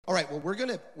All right, well,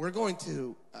 we're going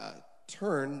to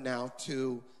turn now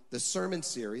to the sermon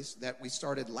series that we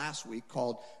started last week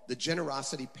called The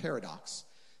Generosity Paradox.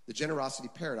 The Generosity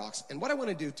Paradox. And what I want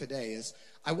to do today is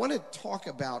I want to talk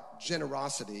about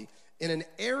generosity in an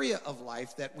area of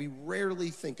life that we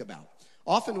rarely think about.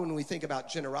 Often when we think about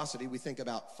generosity, we think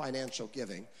about financial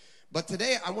giving. But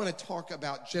today I want to talk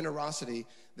about generosity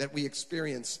that we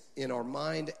experience in our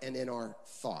mind and in our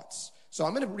thoughts. So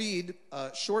I'm going to read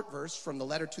a short verse from the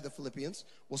letter to the Philippians.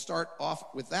 We'll start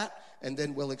off with that, and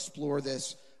then we'll explore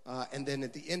this. And then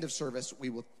at the end of service, we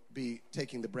will be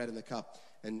taking the bread and the cup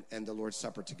and the Lord's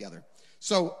Supper together.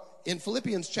 So in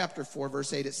Philippians chapter 4,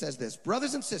 verse 8, it says this: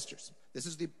 brothers and sisters, this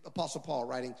is the Apostle Paul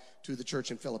writing to the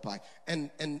church in Philippi,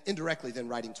 and indirectly then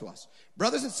writing to us.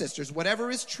 Brothers and sisters, whatever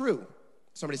is true,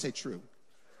 somebody say true.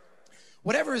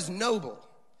 Whatever is noble,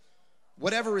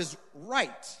 whatever is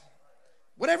right,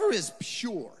 whatever is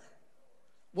pure,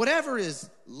 whatever is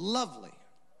lovely,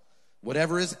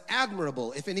 whatever is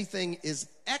admirable, if anything is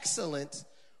excellent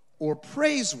or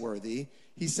praiseworthy,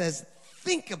 he says,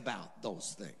 think about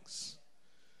those things.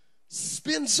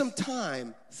 Spend some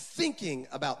time thinking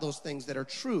about those things that are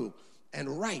true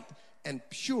and right and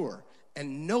pure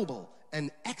and noble and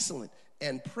excellent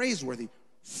and praiseworthy.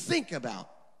 Think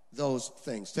about those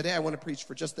things. Today I want to preach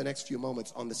for just the next few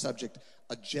moments on the subject,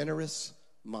 a generous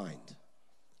mind.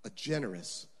 A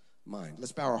generous mind.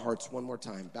 Let's bow our hearts one more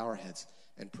time, bow our heads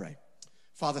and pray.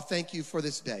 Father, thank you for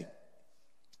this day.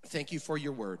 Thank you for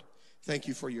your word. Thank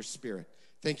you for your spirit.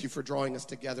 Thank you for drawing us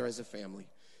together as a family.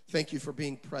 Thank you for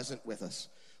being present with us.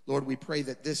 Lord, we pray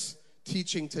that this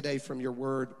teaching today from your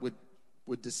word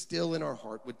would distill in our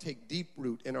heart, would take deep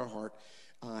root in our heart,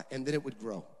 and that it would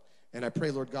grow. And I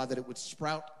pray, Lord God, that it would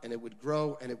sprout and it would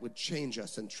grow and it would change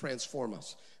us and transform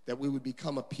us, that we would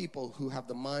become a people who have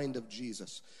the mind of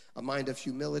Jesus, a mind of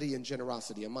humility and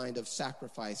generosity, a mind of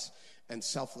sacrifice and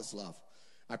selfless love.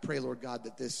 I pray, Lord God,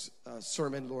 that this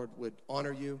sermon, Lord, would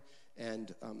honor you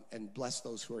and bless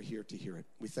those who are here to hear it.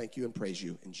 We thank you and praise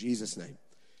you in Jesus' name.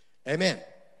 Amen.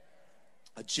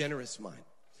 A generous mind.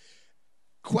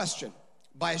 Question,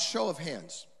 by a show of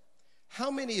hands, how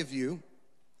many of you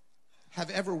have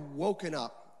ever woken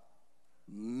up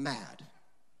mad?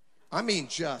 I mean,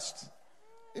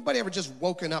 anybody ever just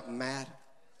woken up mad?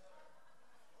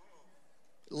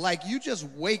 Like you just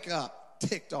wake up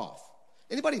ticked off.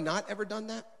 Anybody not ever done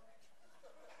that?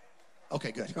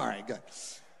 Okay, good. All right, good.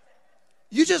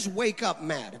 You just wake up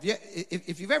mad.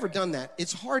 If you've ever done that,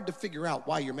 it's hard to figure out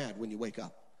why you're mad when you wake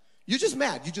up. You're just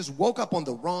mad. You just woke up on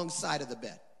the wrong side of the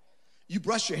bed. You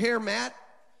brush your hair mad.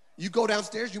 You go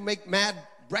downstairs, you make mad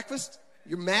breakfast.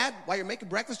 You're mad while you're making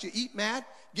breakfast. You eat mad,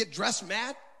 get dressed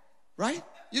mad, right?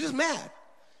 You're just mad.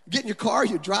 Get in your car,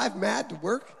 you drive mad to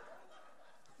work.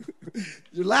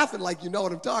 You're laughing like you know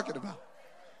what I'm talking about.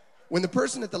 When the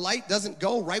person at the light doesn't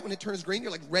go right when it turns green,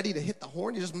 you're like ready to hit the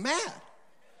horn. You're just mad.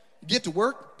 You get to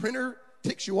work, printer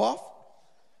ticks you off.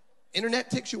 Internet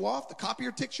ticks you off. The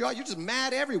copier ticks you off. You're just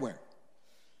mad everywhere.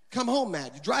 Come home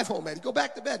mad. You drive home mad. You go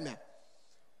back to bed mad.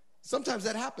 Sometimes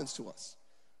that happens to us.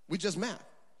 We're just mad.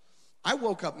 I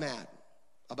woke up mad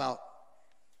about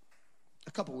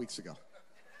a couple weeks ago.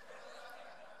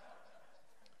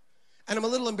 And I'm a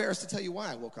little embarrassed to tell you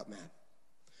why I woke up mad.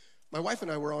 My wife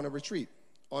and I were on a retreat,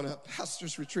 on a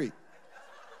pastor's retreat.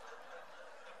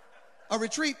 A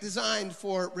retreat designed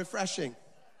for refreshing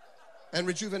and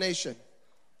rejuvenation.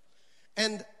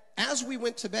 And as we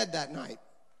went to bed that night,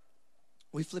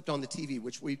 we flipped on the TV,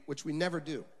 which we never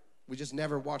do. We just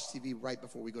never watch TV right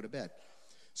before we go to bed.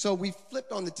 So we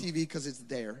flipped on the TV because it's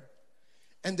there.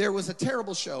 And there was a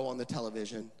terrible show on the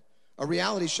television, a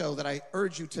reality show that I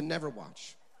urge you to never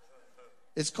watch.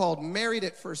 It's called Married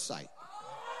at First Sight.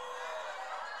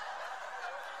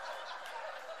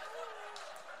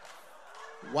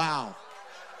 Wow.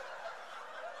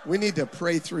 We need to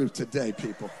pray through today,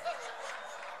 people.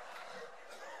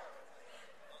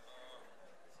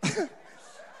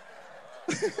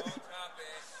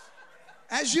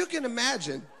 As you can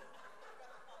imagine,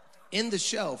 in the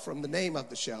show, from the name of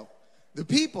the show, the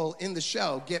people in the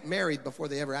show get married before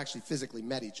they ever actually physically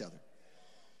met each other.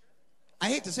 I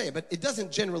hate to say it, but it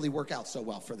doesn't generally work out so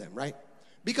well for them, right?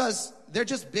 Because they're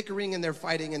just bickering and they're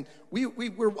fighting, and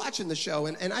we're watching the show,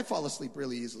 and I fall asleep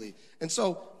really easily. And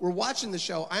so we're watching the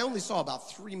show. I only saw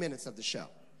about 3 minutes of the show.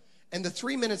 And the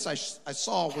 3 minutes I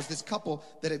saw was this couple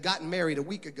that had gotten married a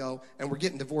week ago and were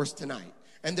getting divorced tonight.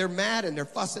 And they're mad and they're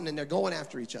fussing and they're going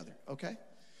after each other, okay?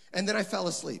 And then I fell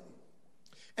asleep.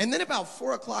 And then about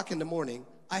 4 o'clock in the morning,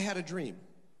 I had a dream.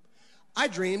 I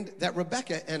dreamed that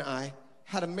Rebecca and I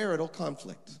had a marital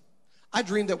conflict. I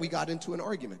dreamed that we got into an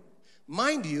argument.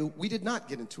 Mind you, we did not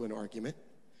get into an argument.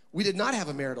 We did not have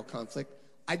a marital conflict.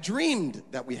 I dreamed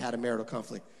that we had a marital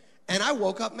conflict. And I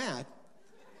woke up mad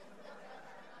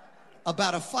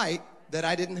about a fight that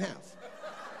I didn't have.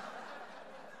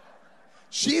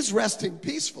 She's resting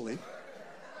peacefully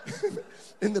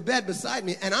in the bed beside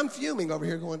me, and I'm fuming over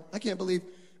here going, I can't believe.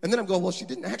 And then I'm going, well, she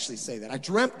didn't actually say that. I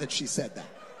dreamt that she said that.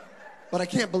 But I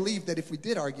can't believe that if we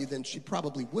did argue, then she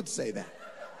probably would say that.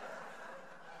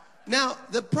 Now,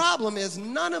 the problem is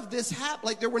none of this happened.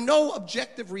 Like, there were no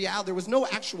objective reality. There was no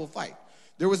actual fight.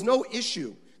 There was no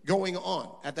issue going on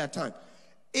at that time.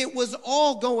 It was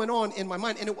all going on in my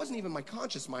mind, and it wasn't even my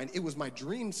conscious mind. It was my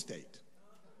dream state.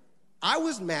 I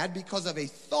was mad because of a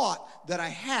thought that I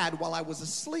had while I was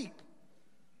asleep.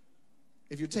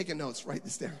 If you're taking notes, write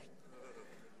this down.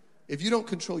 If you don't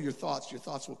control your thoughts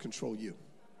will control you.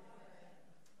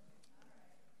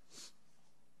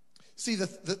 See, the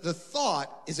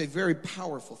thought is a very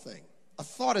powerful thing. A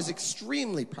thought is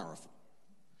extremely powerful.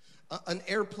 An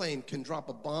airplane can drop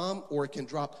a bomb or it can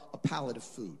drop a pallet of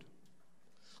food.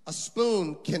 A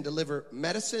spoon can deliver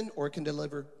medicine or it can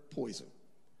deliver poison.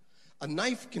 A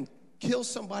knife can kill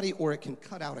somebody or it can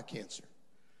cut out a cancer.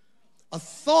 A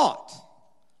thought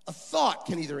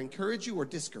can either encourage you or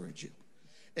discourage you.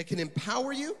 It can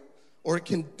empower you or it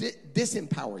can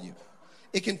disempower you.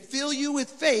 It can fill you with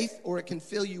faith or it can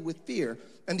fill you with fear.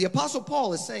 And the Apostle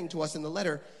Paul is saying to us in the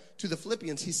letter to the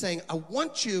Philippians, he's saying, I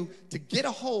want you to get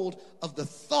a hold of the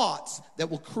thoughts that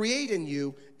will create in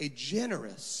you a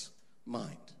generous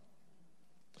mind.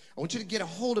 I want you to get a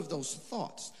hold of those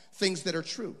thoughts, things that are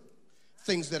true,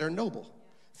 things that are noble,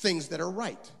 things that are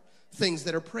right, things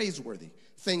that are praiseworthy,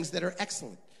 things that are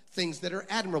excellent, things that are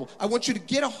admirable. I want you to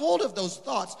get a hold of those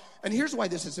thoughts. And here's why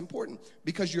this is important.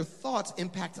 Because your thoughts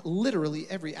impact literally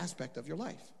every aspect of your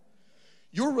life.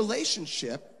 Your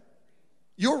relationship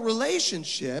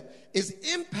is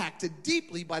impacted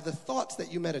deeply by the thoughts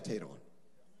that you meditate on.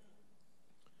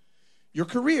 Your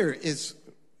career is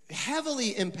heavily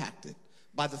impacted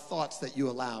by the thoughts that you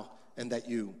allow and that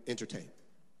you entertain.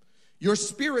 Your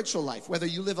spiritual life, whether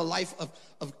you live a life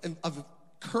of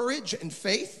courage and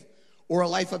faith or a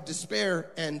life of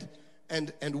despair and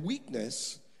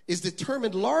weakness, is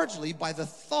determined largely by the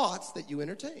thoughts that you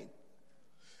entertain.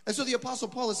 And so the Apostle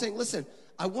Paul is saying, listen,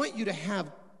 I want you to have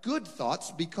good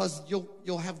thoughts because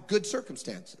you'll have good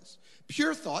circumstances.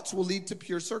 Pure thoughts will lead to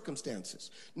pure circumstances.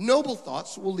 Noble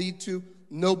thoughts will lead to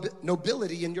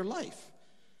nobility in your life.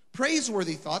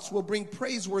 Praiseworthy thoughts will bring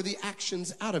praiseworthy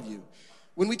actions out of you.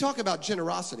 When we talk about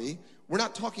generosity, we're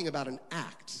not talking about an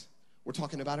act. We're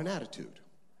talking about an attitude.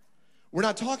 We're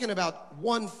not talking about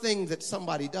one thing that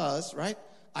somebody does, right?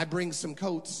 I bring some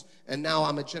coats and now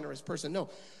I'm a generous person. No.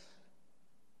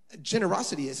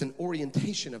 Generosity is an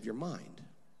orientation of your mind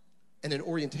and an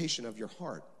orientation of your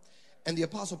heart. And the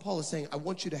Apostle Paul is saying, I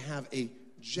want you to have a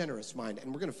generous mind.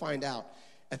 And we're going to find out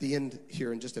at the end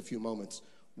here in just a few moments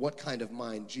what kind of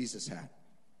mind Jesus had.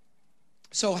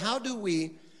 So how do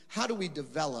we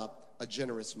develop a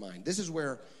generous mind? This is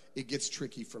where it gets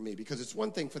tricky for me, because it's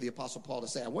one thing for the Apostle Paul to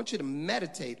say, I want you to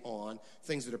meditate on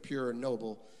things that are pure and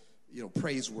noble,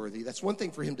 praiseworthy. That's one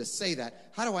thing for him to say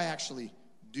that. How do I actually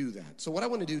do that? So what I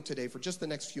want to do today for just the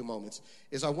next few moments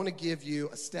is I want to give you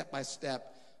a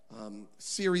step-by-step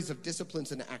series of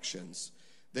disciplines and actions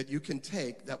that you can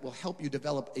take that will help you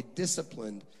develop a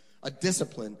discipline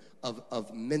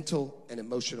of mental and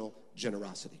emotional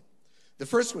generosity. The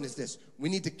first one is this: we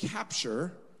need to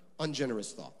capture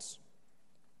ungenerous thoughts.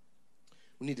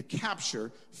 We need to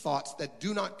capture thoughts that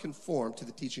do not conform to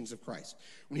the teachings of Christ.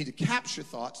 We need to capture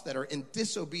thoughts that are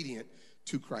disobedient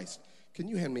to Christ. Can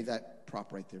you hand me that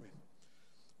prop right there, man?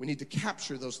 We need to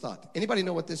capture those thoughts. Anybody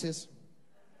know what this is?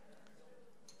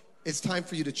 It's time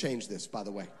for you to change this, by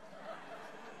the way.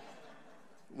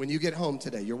 When you get home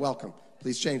today, you're welcome.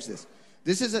 Please change this.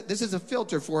 This is a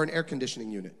filter for an air conditioning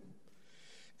unit.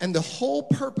 And the whole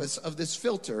purpose of this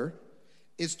filter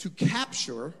is to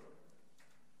capture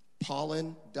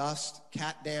pollen, dust,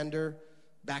 cat dander,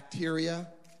 bacteria,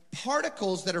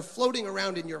 particles that are floating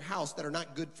around in your house that are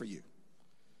not good for you.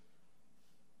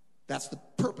 That's the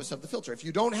purpose of the filter. If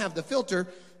you don't have the filter,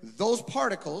 those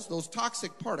particles, those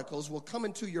toxic particles, will come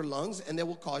into your lungs and they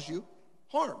will cause you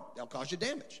harm. They'll cause you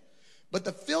damage. But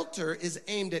the filter is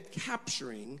aimed at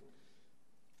capturing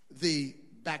the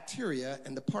bacteria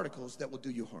and the particles that will do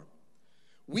you harm.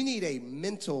 We need a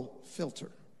mental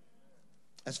filter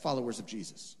as followers of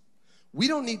Jesus. We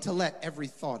don't need to let every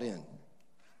thought in.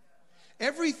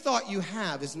 Every thought you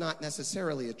have is not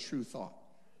necessarily a true thought.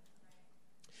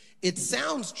 It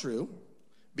sounds true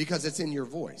because it's in your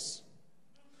voice,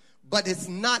 but it's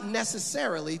not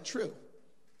necessarily true.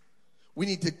 We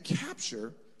need to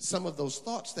capture some of those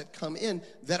thoughts that come in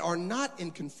that are not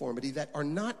in conformity, that are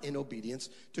not in obedience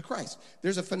to Christ.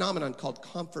 There's a phenomenon called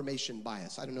confirmation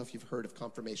bias. I don't know if you've heard of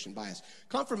confirmation bias.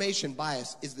 Confirmation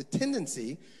bias is the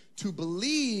tendency to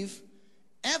believe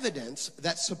evidence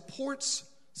that supports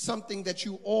something that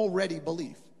you already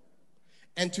believe,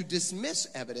 and to dismiss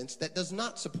evidence that does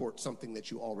not support something that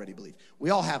you already believe. We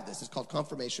all have this. It's called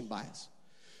confirmation bias.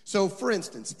 So, for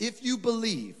instance, if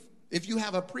you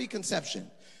have a preconception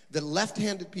that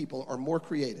left-handed people are more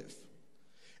creative,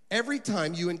 every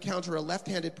time you encounter a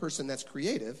left-handed person that's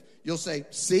creative, you'll say,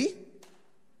 see,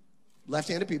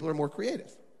 left-handed people are more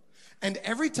creative. And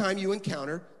every time you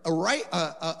encounter a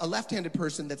left-handed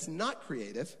person that's not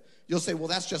creative, you'll say, well,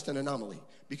 that's just an anomaly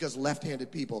because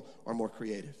left-handed people are more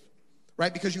creative,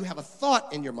 right? Because you have a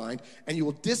thought in your mind and you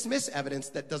will dismiss evidence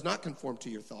that does not conform to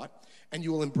your thought, and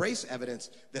you will embrace evidence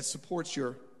that supports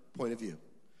your point of view.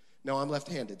 No, I'm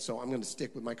left-handed, so I'm going to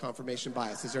stick with my confirmation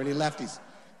bias. Is there any lefties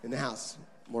in the house?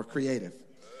 More creative.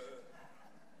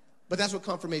 But that's what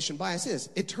confirmation bias is.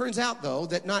 It turns out, though,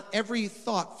 that not every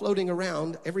thought floating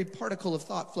around, every particle of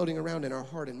thought floating around in our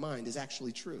heart and mind is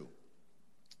actually true.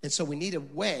 And so we need a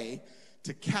way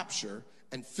to capture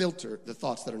and filter the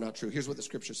thoughts that are not true. Here's what the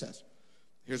scripture says.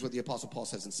 Here's what the Apostle Paul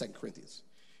says in 2 Corinthians.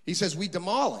 He says, we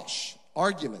demolish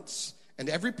arguments and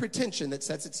every pretension that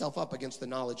sets itself up against the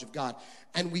knowledge of God,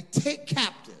 and we take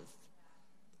captive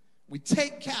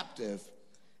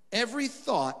every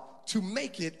thought to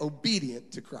make it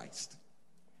obedient to Christ.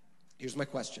 Here's my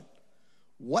question.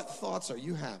 What thoughts are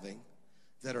you having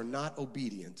that are not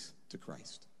obedient to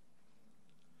Christ?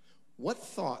 What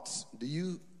thoughts do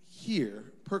you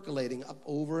hear percolating up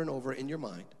over and over in your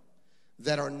mind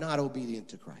that are not obedient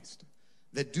to Christ,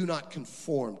 that do not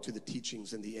conform to the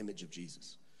teachings and the image of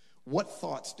Jesus? What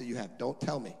thoughts do you have? Don't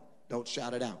tell me. Don't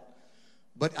shout it out.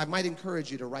 But I might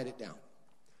encourage you to write it down.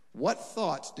 What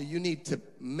thoughts do you need to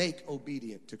make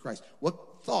obedient to Christ?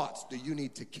 What thoughts do you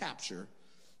need to capture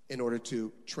in order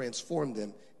to transform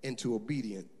them into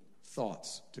obedient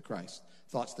thoughts to Christ?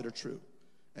 Thoughts that are true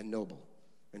and noble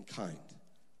and kind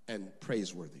and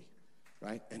praiseworthy,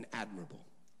 right? And admirable.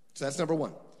 So that's number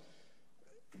one.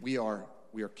 We are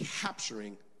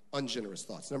capturing ungenerous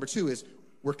thoughts. Number two is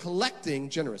we're collecting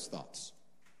generous thoughts.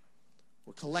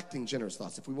 We're collecting generous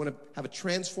thoughts. If we want to have a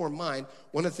transformed mind,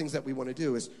 one of the things that we want to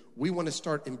do is we want to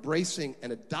start embracing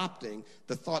and adopting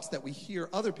the thoughts that we hear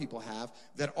other people have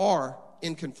that are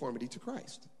in conformity to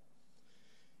Christ.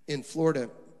 In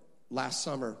Florida last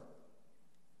summer,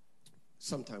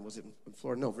 sometime, was it in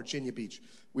Florida? No, Virginia Beach.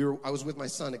 I was with my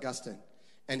son, Augustine,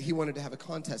 and he wanted to have a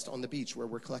contest on the beach where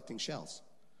we're collecting shells.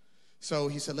 So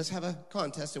he said, let's have a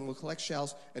contest and we'll collect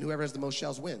shells, and whoever has the most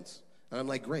shells wins. And I'm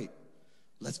like, great,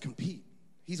 let's compete.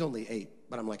 He's only 8,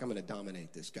 but I'm like, I'm going to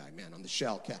dominate this guy, man, on the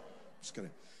shell cap.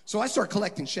 So I start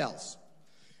collecting shells,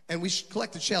 and we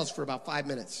collected shells for about 5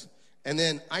 minutes. And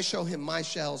then I show him my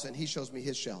shells, and he shows me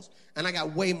his shells. And I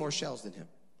got way more shells than him.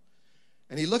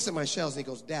 And he looks at my shells, and he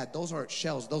goes, Dad, those aren't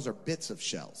shells, those are bits of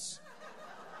shells.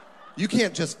 You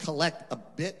can't just collect a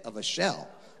bit of a shell.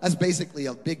 That's basically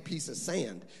a big piece of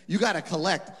sand. You got to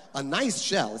collect a nice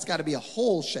shell. It's got to be a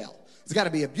whole shell. It's got to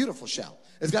be a beautiful shell.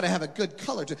 It's got to have a good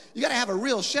color to it. You got to have a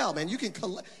real shell, man. You can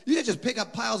just pick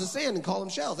up piles of sand and call them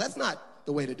shells. That's not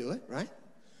the way to do it, right?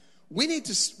 We need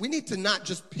to not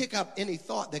just pick up any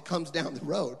thought that comes down the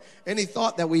road, any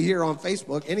thought that we hear on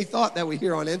Facebook, any thought that we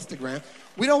hear on Instagram.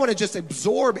 We don't want to just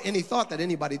absorb any thought that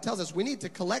anybody tells us. We need to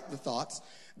collect the thoughts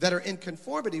that are in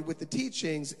conformity with the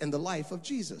teachings and the life of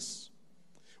Jesus.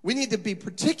 We need to be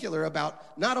particular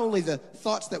about not only the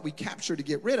thoughts that we capture to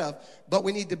get rid of, but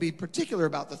we need to be particular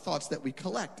about the thoughts that we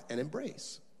collect and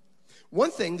embrace.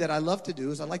 One thing that I love to do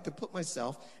is I like to put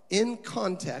myself in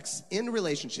context, in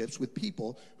relationships with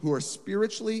people who are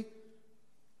spiritually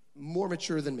more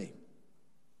mature than me.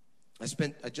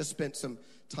 I just spent some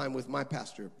time with my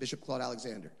pastor, Bishop Claude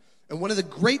Alexander. And one of the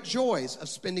great joys of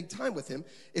spending time with him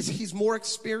is he's more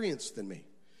experienced than me.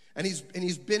 And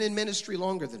he's been in ministry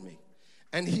longer than me.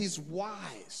 And he's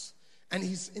wise, and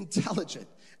he's intelligent,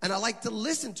 and I like to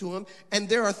listen to him, and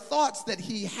there are thoughts that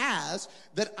he has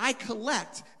that I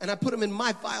collect, and I put them in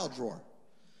my file drawer.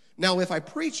 Now, if I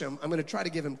preach them, I'm going to try to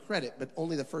give him credit, but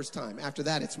only the first time. After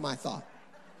that, it's my thought.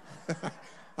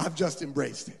 I've just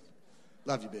embraced it.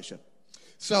 Love you, Bishop.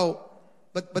 So,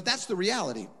 but that's the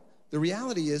reality. The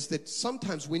reality is that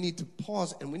sometimes we need to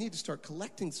pause and we need to start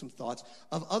collecting some thoughts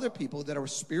of other people that are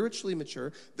spiritually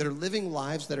mature, that are living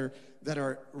lives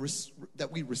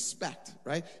that we respect,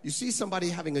 right? You see somebody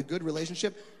having a good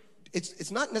relationship,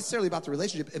 it's not necessarily about the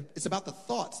relationship, it's about the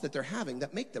thoughts that they're having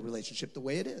that make the relationship the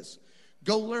way it is.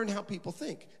 Go learn how people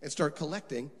think and start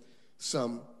collecting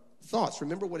some thoughts.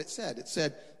 Remember what it said. It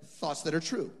said thoughts that are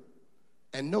true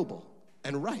and noble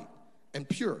and right and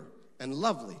pure and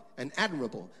lovely and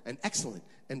admirable and excellent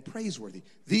and praiseworthy.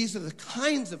 These are the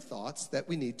kinds of thoughts that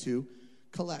we need to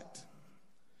collect.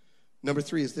 Number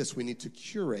 3 is this. We need to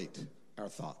curate our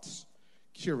thoughts.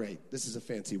 Curate. This is a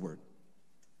fancy word.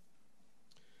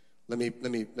 Let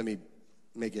me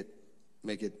make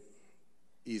it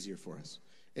easier for us.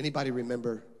 Anybody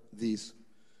remember these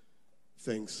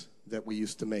things that we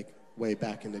used to make way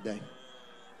back in the day?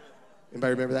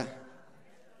 Anybody remember that?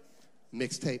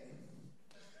 Mixtape.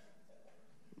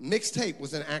 Mixtape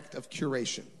was an act of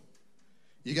curation.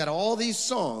 You got all these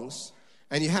songs,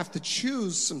 and you have to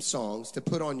choose some songs to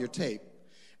put on your tape,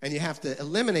 and you have to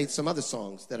eliminate some other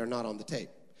songs that are not on the tape.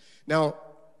 Now,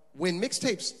 when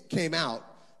mixtapes came out,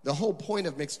 the whole point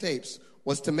of mixtapes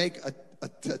was to make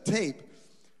a tape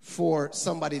for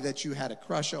somebody that you had a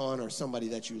crush on or somebody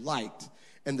that you liked,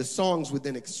 and the songs would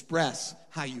then express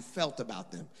how you felt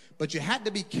about them. But you had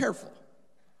to be careful.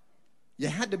 You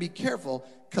had to be careful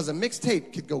because a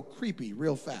mixtape could go creepy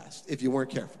real fast if you weren't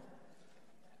careful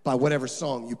by whatever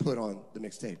song you put on the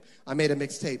mixtape. I made a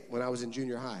mixtape when I was in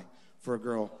junior high for a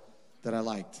girl that I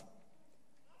liked.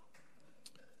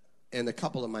 And a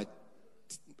couple of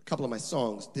my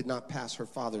songs did not pass her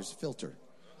father's filter.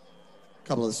 A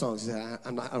couple of the songs, I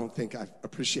don't think I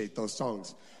appreciate those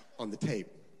songs on the tape,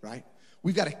 right?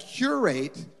 We've got to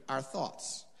curate our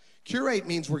thoughts. Curate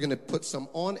means we're going to put some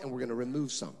on and we're going to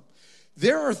remove some.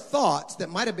 There are thoughts that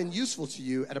might have been useful to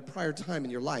you at a prior time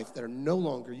in your life that are no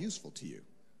longer useful to you.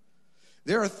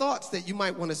 There are thoughts that you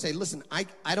might want to say, listen, I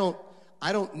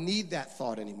don't need that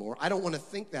thought anymore. I don't want to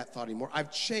think that thought anymore.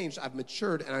 I've changed, I've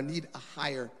matured, and I need a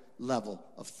higher level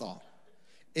of thought.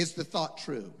 Is the thought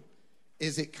true?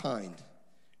 Is it kind?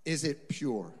 Is it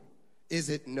pure? Is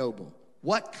it noble?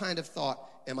 What kind of thought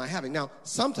am I having? Now,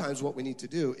 sometimes what we need to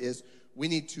do is we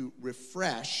need to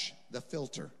refresh the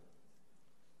filter.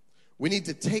 We need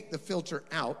to take the filter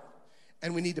out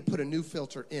and we need to put a new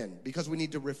filter in because we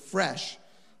need to refresh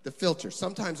the filter.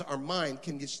 Sometimes our mind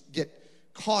can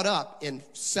get caught up in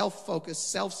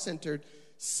self-focused, self-centered,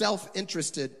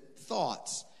 self-interested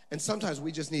thoughts. And sometimes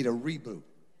we just need a reboot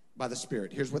by the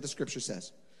Spirit. Here's what the scripture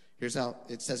says. Here's how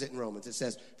it says it in Romans. It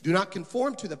says, do not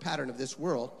conform to the pattern of this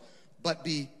world, but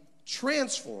be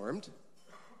transformed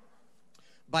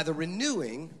by the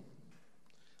renewing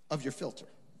of your filter.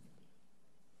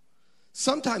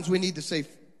 Sometimes we need to say,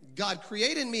 God,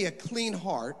 create in me a clean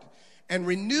heart and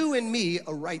renew in me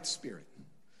a right spirit.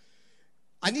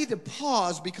 I need to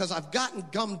pause because I've gotten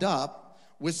gummed up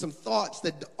with some thoughts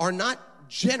that are not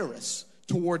generous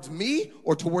towards me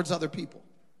or towards other people,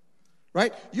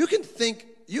 right? You can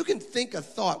think a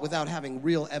thought without having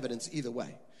real evidence either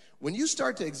way. When you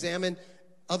start to examine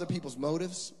other people's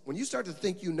motives, when you start to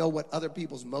think you know what other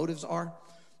people's motives are,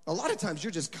 a lot of times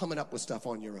you're just coming up with stuff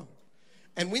on your own.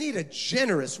 And we need a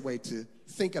generous way to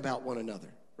think about one another,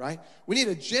 right? We need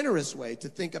a generous way to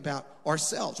think about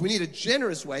ourselves. We need a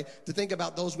generous way to think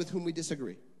about those with whom we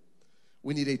disagree.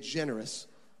 We need a generous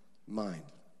mind.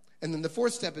 And then the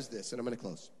fourth step is this, and I'm going to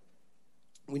close.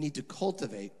 We need to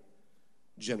cultivate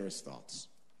generous thoughts.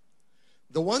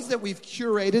 The ones that we've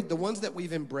curated, the ones that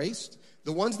we've embraced,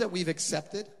 the ones that we've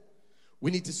accepted,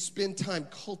 we need to spend time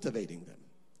cultivating them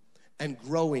and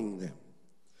growing them.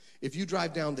 If you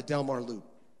drive down the Del Mar Loop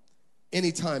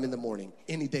any time in the morning,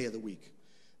 any day of the week,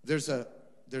 there's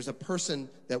a person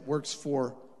that works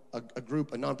for a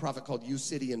group, a nonprofit called U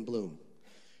City in Bloom.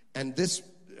 And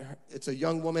it's a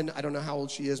young woman. I don't know how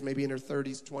old she is, maybe in her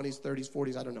 30s, 20s, 30s,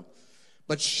 40s, I don't know.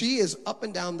 But she is up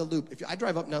and down the loop. I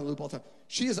drive up and down the loop all the time.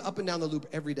 She is up and down the loop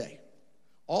every day.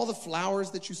 All the flowers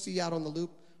that you see out on the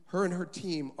loop, her and her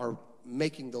team are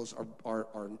making those,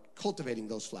 are cultivating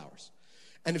those flowers.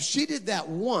 And if she did that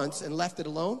once and left it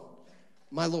alone,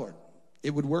 my Lord,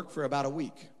 it would work for about a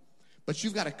week. But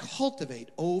you've got to cultivate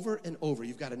over and over.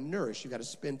 You've got to nourish. You've got to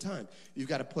spend time. You've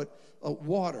got to put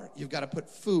water. You've got to put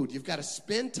food. You've got to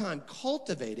spend time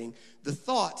cultivating the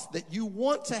thoughts that you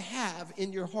want to have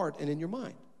in your heart and in your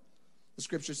mind. The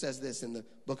scripture says this in the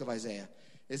book of Isaiah.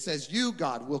 It says, you,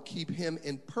 God, will keep him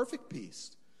in perfect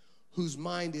peace, whose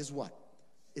mind is what?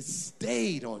 Is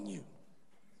stayed on you.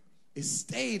 Is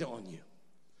stayed on you.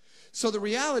 So the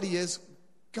reality is,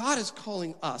 God is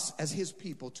calling us as his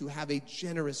people to have a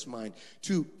generous mind,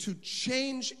 to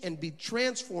change and be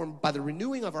transformed by the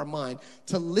renewing of our mind,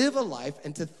 to live a life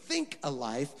and to think a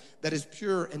life that is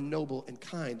pure and noble and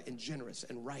kind and generous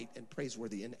and right and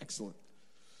praiseworthy and excellent.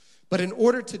 But in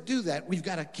order to do that, we've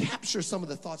got to capture some of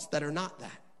the thoughts that are not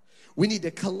that. We need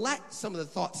to collect some of the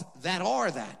thoughts that are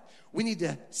that. We need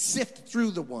to sift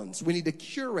through the ones. We need to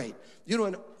curate. You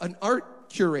know, an art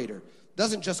curator,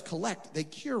 doesn't just collect, they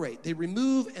curate, they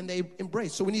remove, and they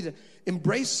embrace. So we need to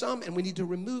embrace some and we need to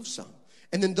remove some.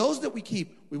 And then those that we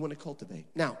keep, we want to cultivate.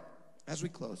 Now, as we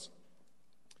close,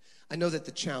 I know that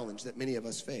the challenge that many of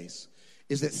us face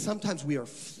is that sometimes we are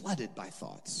flooded by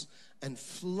thoughts and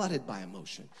flooded by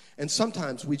emotion. And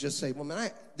sometimes we just say, well,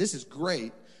 man, this is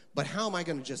great, but how am I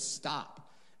going to just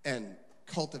stop and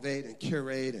cultivate and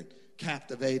curate and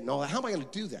captivate and all that? How am I going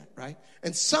to do that, right?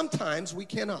 And sometimes we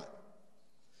cannot.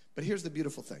 But here's the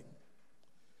beautiful thing.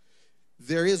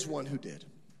 There is one who did.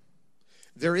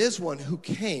 There is one who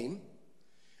came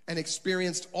and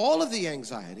experienced all of the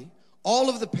anxiety, all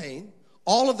of the pain,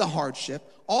 all of the hardship,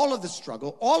 all of the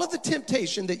struggle, all of the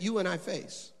temptation that you and I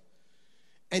face,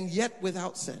 and yet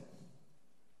without sin.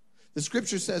 The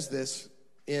scripture says this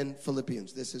in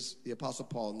Philippians. This is the Apostle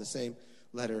Paul in the same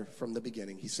letter from the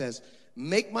beginning. He says,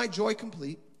 make my joy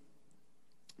complete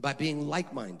by being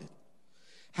like-minded,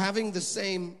 having the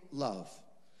same love,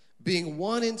 being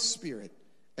one in spirit,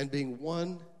 and being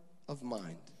one of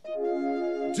mind.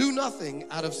 Do nothing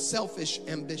out of selfish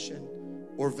ambition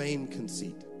or vain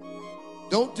conceit.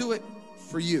 Don't do it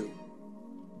for you.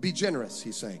 Be generous,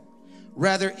 he's saying.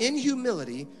 Rather, in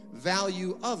humility,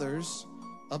 value others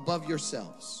above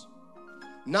yourselves.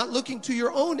 Not looking to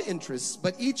your own interests,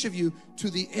 but each of you to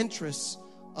the interests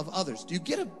of others. Do you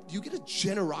get a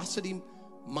generosity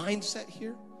mindset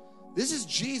here? This is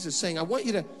Jesus saying, I want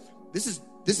you to, this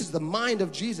is the mind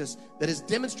of Jesus that is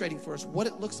demonstrating for us what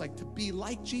it looks like to be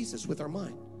like Jesus with our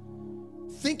mind.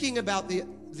 Thinking about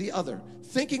the other,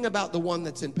 thinking about the one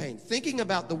that's in pain, thinking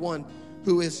about the one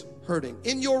who is hurting.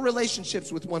 In your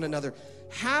relationships with one another,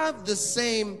 have the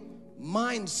same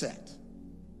mindset.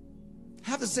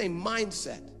 Have the same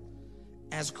mindset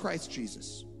as Christ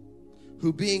Jesus,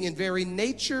 who being in very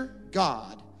nature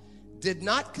God, did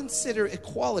not consider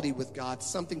equality with God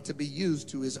something to be used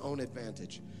to his own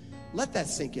advantage. Let that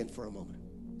sink in for a moment.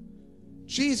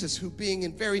 Jesus, who being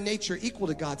in very nature equal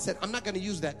to God, said, I'm not going to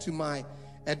use that to my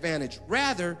advantage.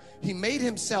 Rather, he made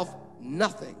himself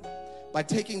nothing by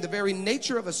taking the very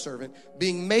nature of a servant,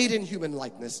 being made in human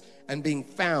likeness, and being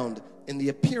found in the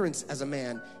appearance as a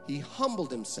man. He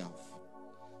humbled himself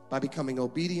by becoming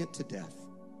obedient to death,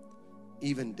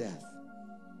 even death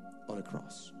on a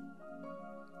cross.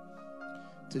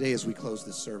 Today, as we close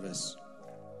this service,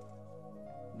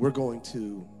 we're going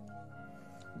to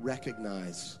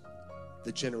recognize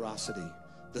the generosity,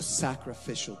 the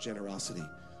sacrificial generosity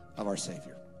of our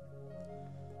Savior.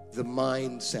 The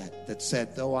mindset that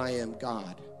said, though I am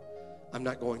God, I'm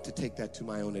not going to take that to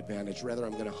my own advantage. Rather,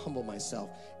 I'm going to humble myself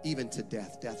even to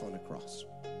death on a cross.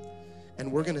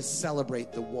 And we're going to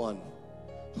celebrate the one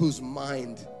whose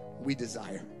mind we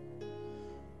desire,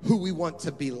 who we want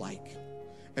to be like.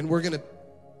 And we're going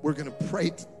to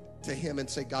pray to him and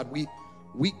say, God,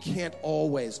 we can't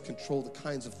always control the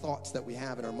kinds of thoughts that we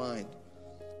have in our mind.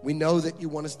 We know that you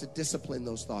want us to discipline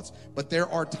those thoughts, but there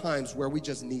are times where we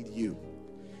just need you.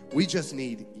 We just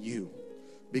need you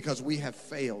because we have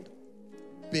failed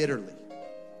bitterly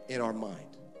in our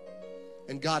mind.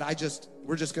 And God,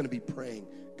 we're just going to be praying.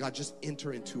 God, just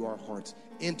enter into our hearts,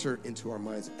 enter into our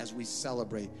minds as we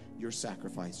celebrate your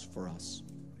sacrifice for us.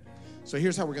 So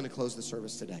here's how we're going to close the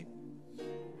service today.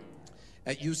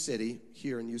 At U City,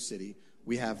 here in U City,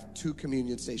 we have 2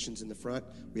 communion stations in the front,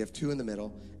 we have 2 in the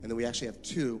middle, and then we actually have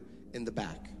 2 in the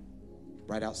back,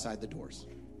 right outside the doors.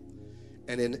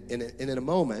 And in a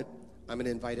moment, I'm going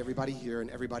to invite everybody here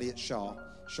and everybody at Shaw.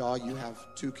 Shaw, you have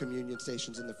 2 communion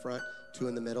stations in the front, 2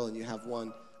 in the middle, and you have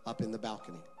 1 up in the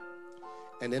balcony.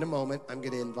 And in a moment, I'm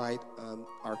going to invite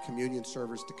our communion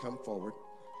servers to come forward,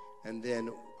 and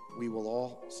then we will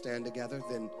all stand together,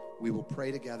 then we will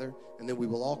pray together, and then we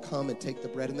will all come and take the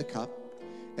bread and the cup.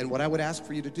 And what I would ask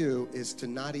for you to do is to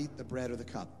not eat the bread or the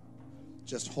cup.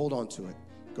 Just hold on to it.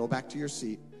 Go back to your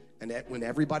seat. And when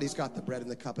everybody's got the bread and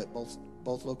the cup at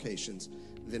both locations,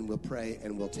 then we'll pray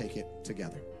and we'll take it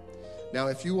together. Now,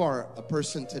 if you are a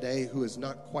person today who is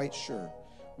not quite sure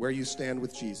where you stand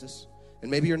with Jesus,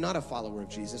 and maybe you're not a follower of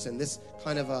Jesus, and this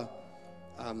kind of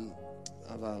an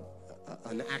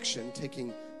action,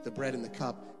 taking the bread and the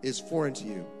cup, is foreign to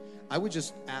you, I would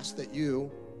just ask that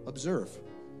you observe.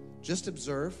 Just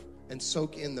observe and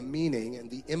soak in the meaning and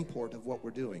the import of what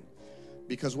we're doing.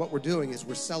 Because what we're doing is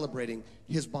we're celebrating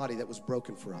his body that was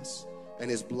broken for us and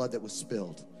his blood that was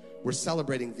spilled. We're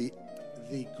celebrating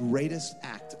the greatest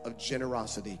act of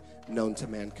generosity known to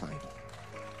mankind.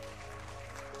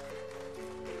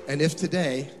 And if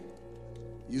today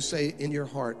you say in your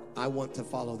heart, I want to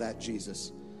follow that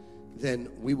Jesus, then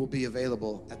we will be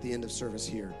available at the end of service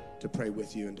here to pray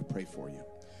with you and to pray for you.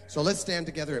 So let's stand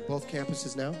together at both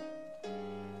campuses now.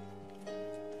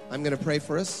 I'm going to pray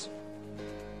for us.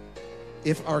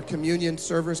 If our communion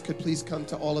servers could please come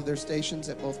to all of their stations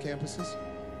at both campuses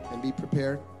and be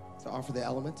prepared to offer the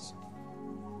elements.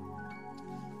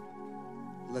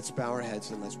 Let's bow our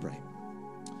heads and let's pray.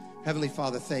 Heavenly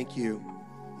Father, thank you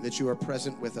that you are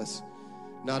present with us,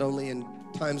 not only in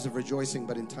times of rejoicing,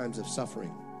 but in times of suffering.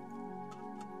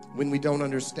 When we don't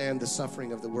understand the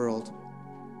suffering of the world,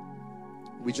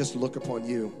 we just look upon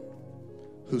you,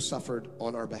 who suffered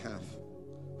on our behalf,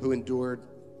 who endured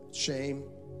shame,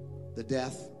 the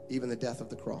death, even the death of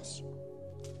the cross.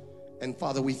 And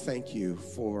Father, we thank you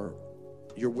for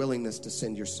your willingness to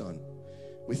send your Son.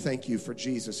 We thank you for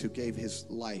Jesus, who gave his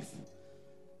life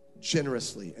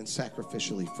generously and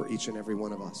sacrificially for each and every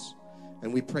one of us.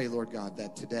 And we pray, Lord God,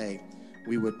 that today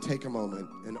we would take a moment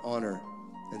and honor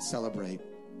and celebrate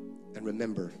and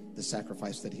remember the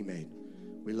sacrifice that he made.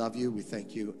 We love you, we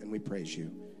thank you, and we praise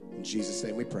you. In Jesus'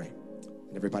 name we pray.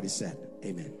 And everybody said,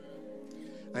 amen.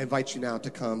 I invite you now to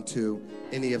come to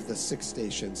any of the 6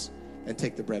 stations and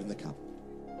take the bread and the cup.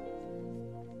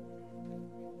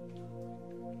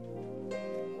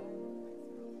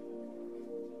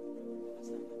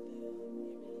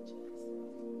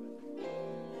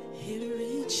 It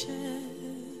reaches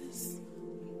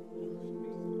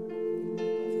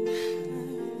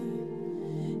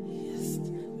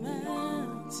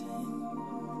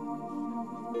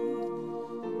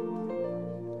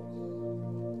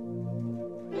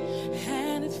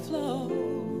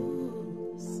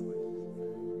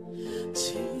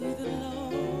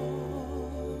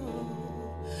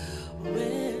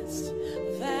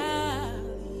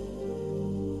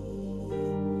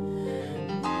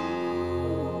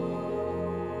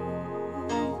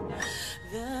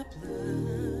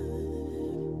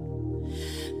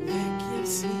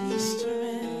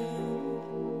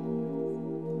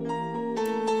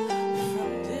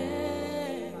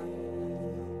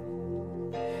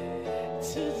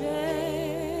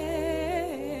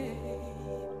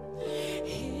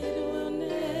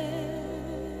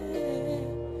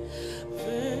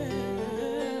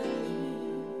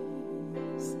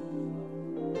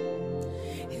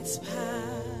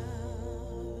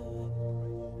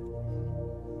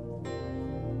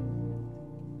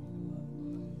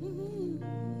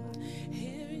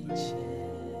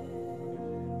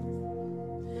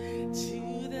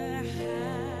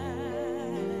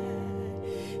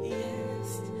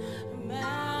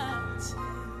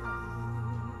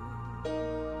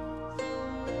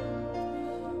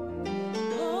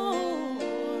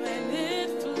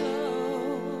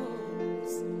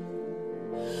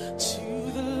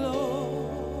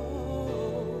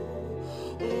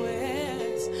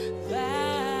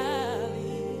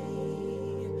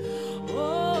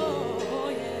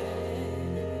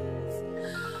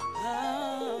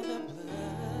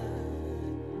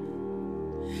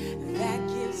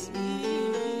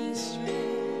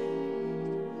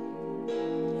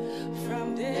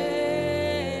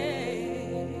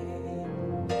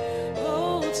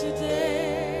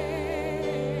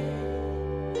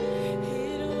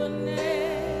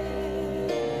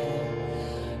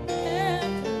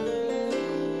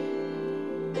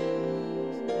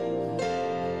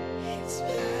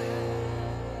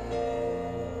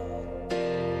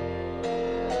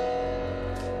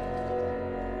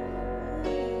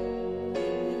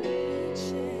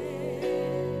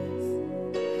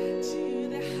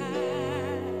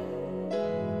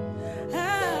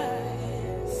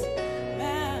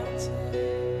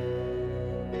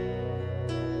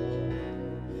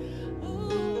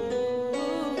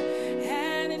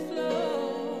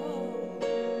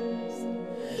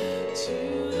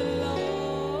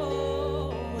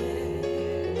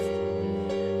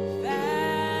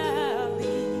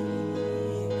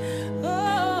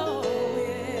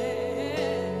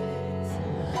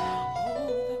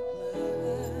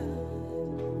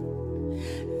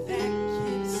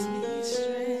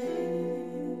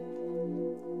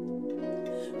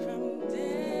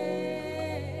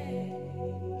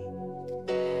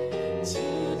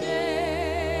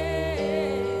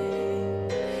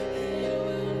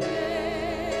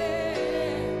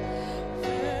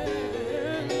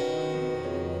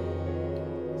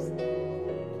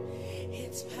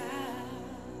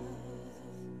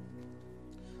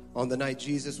On the night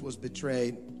Jesus was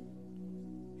betrayed,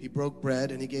 he broke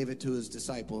bread and he gave it to his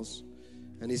disciples.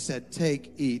 And he said,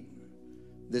 "Take, eat.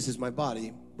 This is my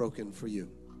body broken for you."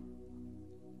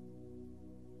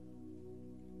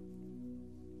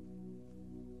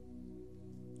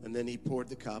 And then he poured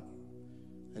the cup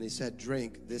and he said,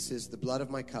 "Drink. This is the blood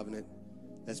of my covenant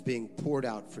that's being poured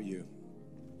out for you.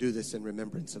 Do this in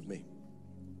remembrance of me."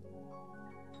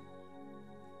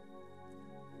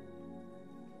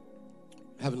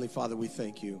 Heavenly Father, we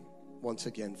thank you once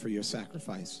again for your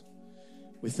sacrifice.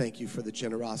 We thank you for the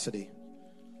generosity.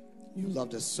 You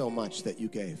loved us so much that you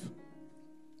gave.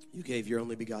 You gave your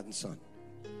only begotten Son.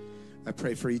 I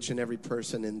pray for each and every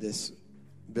person in this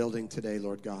building today,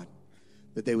 Lord God,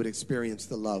 that they would experience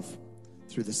the love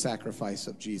through the sacrifice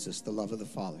of Jesus, the love of the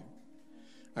Father.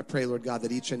 I pray, Lord God,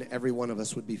 that each and every one of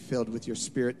us would be filled with your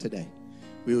Spirit today.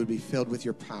 We would be filled with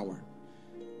your power.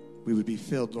 We would be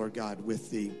filled, Lord God,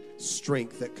 with the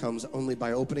strength that comes only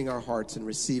by opening our hearts and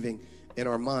receiving in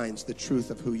our minds the truth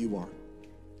of who you are.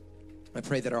 I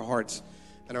pray that our hearts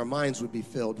and our minds would be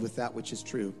filled with that which is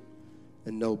true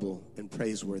and noble and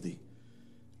praiseworthy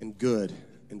and good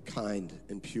and kind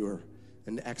and pure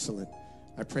and excellent.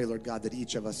 I pray, Lord God, that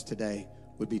each of us today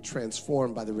would be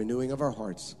transformed by the renewing of our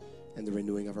hearts and the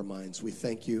renewing of our minds. We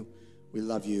thank you, we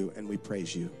love you, and we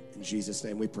praise you. In Jesus'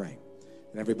 name we pray.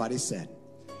 And everybody said,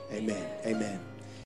 amen, amen.